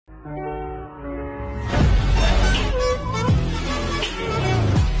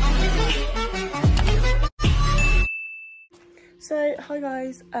So hi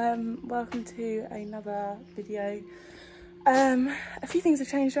guys, welcome to another video. A few things have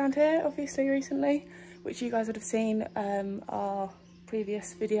changed around here obviously recently, which you guys would have seen our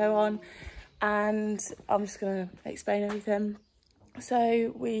previous video on, and I'm just going to explain everything.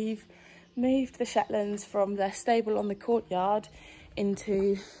 So we've moved the Shetlands from their stable on the courtyard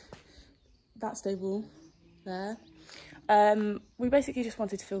into that stable there. We basically just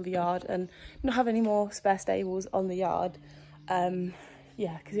wanted to fill the yard and not have any more spare stables on the yard.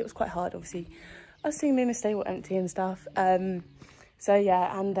 Yeah, because it was quite hard, obviously. I was seeing Luna's stable empty and stuff. So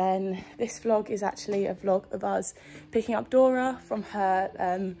yeah, and then this vlog is actually a vlog of us picking up Dora from her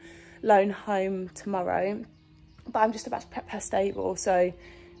lone home tomorrow. But I'm just about to prep her stable, so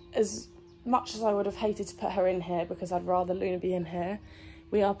as much as I would have hated to put her in here because I'd rather Luna be in here,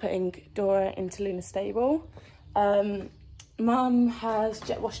 we are putting Dora into Luna's stable. Mum has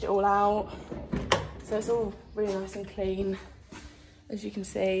jet washed it all out, so it's all really nice and clean, as you can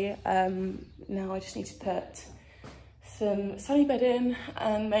see. Now I just need to put some sunny bed in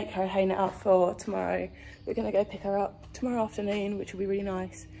and make her a hay net up for tomorrow. We're going to go pick her up tomorrow afternoon, which will be really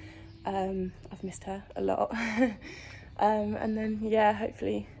nice. I've missed her a lot. And then yeah,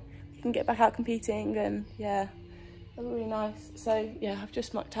 hopefully we can get back out competing, and yeah, that'll be really nice. So yeah, I've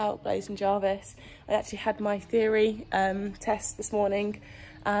just mucked out Blaze and Jarvis. I actually had my theory test this morning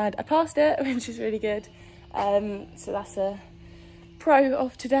and I passed it, which is really good. So that's a pro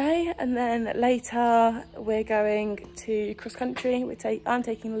of today. And then later we're going to cross country. I'm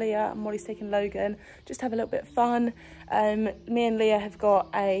taking Leah and Molly's taking Logan, just to have a little bit of fun. Me and Leah have got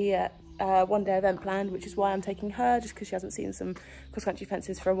a one-day event planned, which is why I'm taking her, just because she hasn't seen some cross-country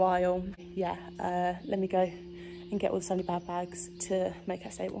fences for a while. Yeah, let me go and get all the sunny bad bags to make her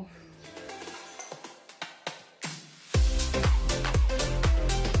stable.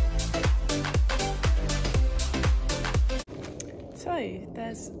 So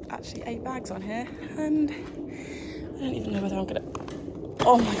there's actually 8 bags on here, and I don't even know whether I'm gonna,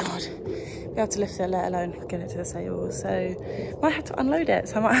 oh my god, be able to lift it, let alone get it to the stable. So might have to unload it,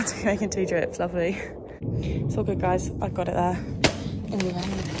 so I might have to make in 2 drips. Lovely. It's all good guys, I got it there in the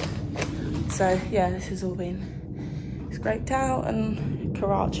end. So yeah, this has all been scraped out and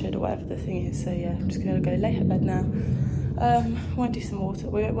karacha'd or whatever the thing is. So yeah, I'm just gonna go lay her bed now. Won't do some water,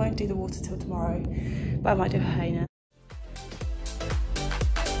 we won't do the water till tomorrow, but I might do her hay now.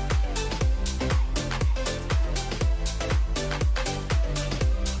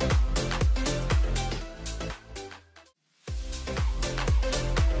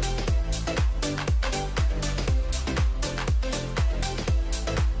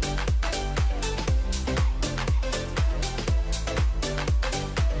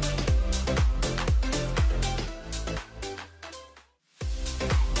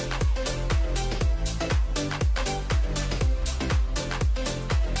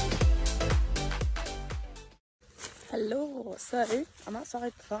 Hello, so I'm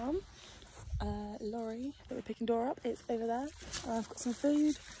outside the farm. Lorry that we're picking Dora up, it's over there. I've got some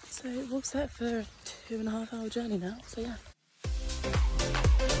food, so we're all set for a 2.5 hour journey now, so yeah.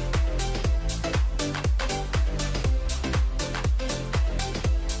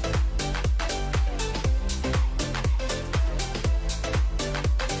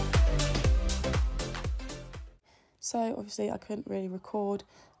 So obviously I couldn't really record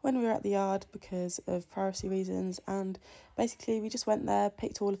when we were at the yard because of privacy reasons, and basically we just went there,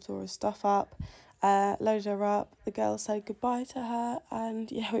 picked all of Dora's stuff up, loaded her up, the girls said goodbye to her, and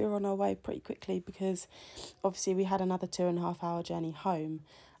yeah, we were on our way pretty quickly because obviously we had another 2.5 hour journey home.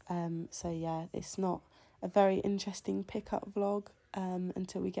 So yeah, it's not a very interesting pickup vlog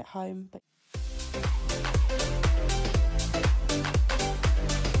until we get home. But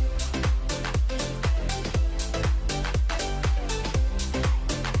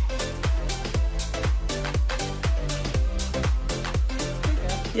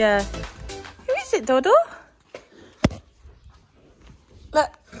yeah. Who is it, Dodo? Look.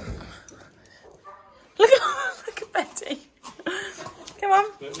 Look at Betty. Come on.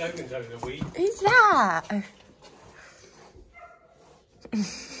 Look, Logan's having a wee. Who's that?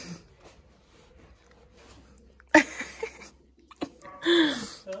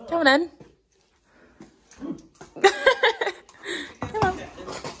 Come on then. Come on.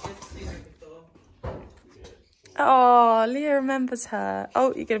 Oh, Leah remembers her. Oh,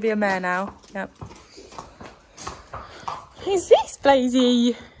 you're going to be a mare now. Yep. Who's this,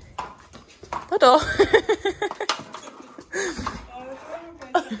 Blazy? Dodo.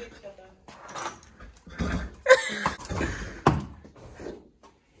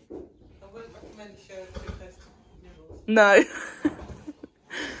 No.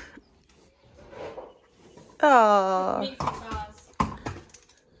 Oh.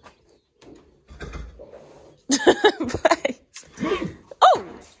 Please.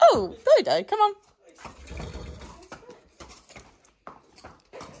 Oh, Dodo, come on.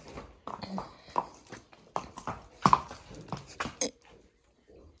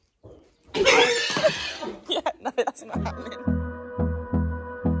 Yeah, no, that's not happening.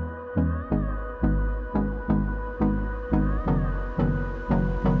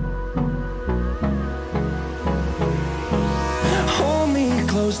 Hold me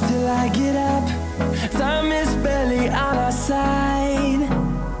close till I get up. Time is barely on our side.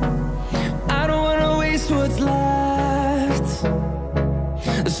 I don't wanna waste what's left.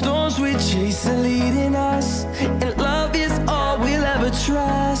 The storms we chase are leading us, and love is all we'll ever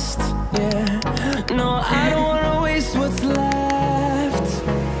trust. Yeah, no, I don't wanna waste what's left.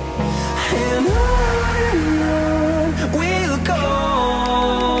 And on we'll go,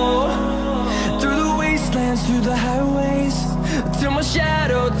 through the wastelands, through the highways, till my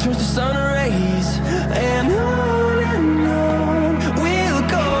shadow turns to sun rays. And on we'll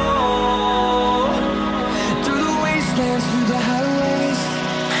go, through the wastelands, through the highways,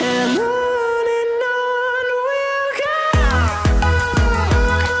 and on we'll go.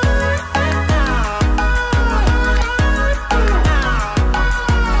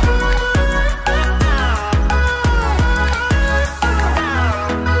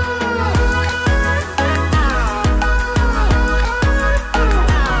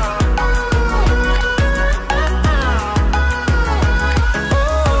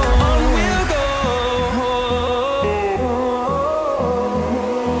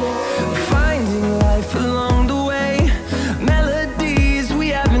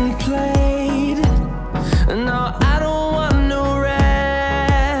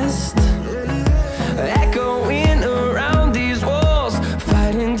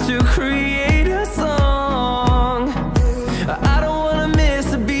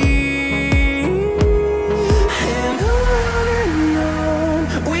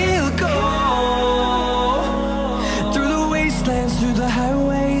 Through the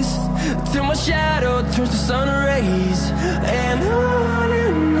highways, till my shadow turns to sun rays. And on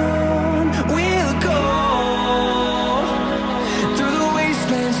we'll go, through the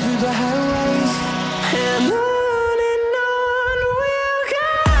wastelands, through the highways, and on we'll go.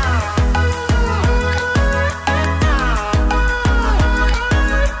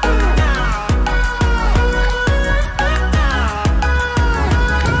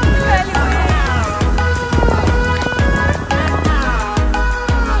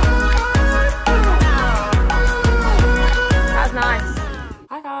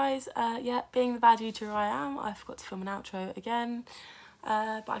 Yeah, being the bad YouTuber I am, I forgot to film an outro again,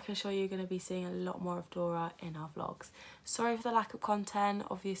 but I can assure you you're going to be seeing a lot more of Dora in our vlogs. Sorry for the lack of content.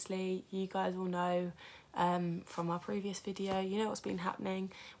 Obviously you guys will know from our previous video, you know what's been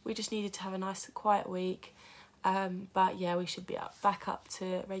happening. We just needed to have a nice quiet week, but yeah, we should be back up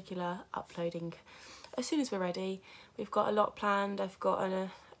to regular uploading as soon as we're ready. We've got a lot planned. I've got an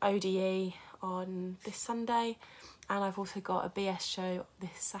ODE on this Sunday, and I've also got a BS show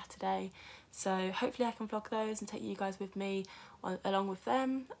this Saturday, so hopefully I can vlog those and take you guys with me along with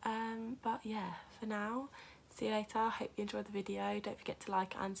them. But yeah, for now, see you later. Hope you enjoyed the video. Don't forget to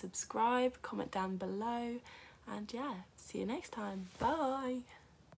like and subscribe, comment down below, and yeah, see you next time. Bye.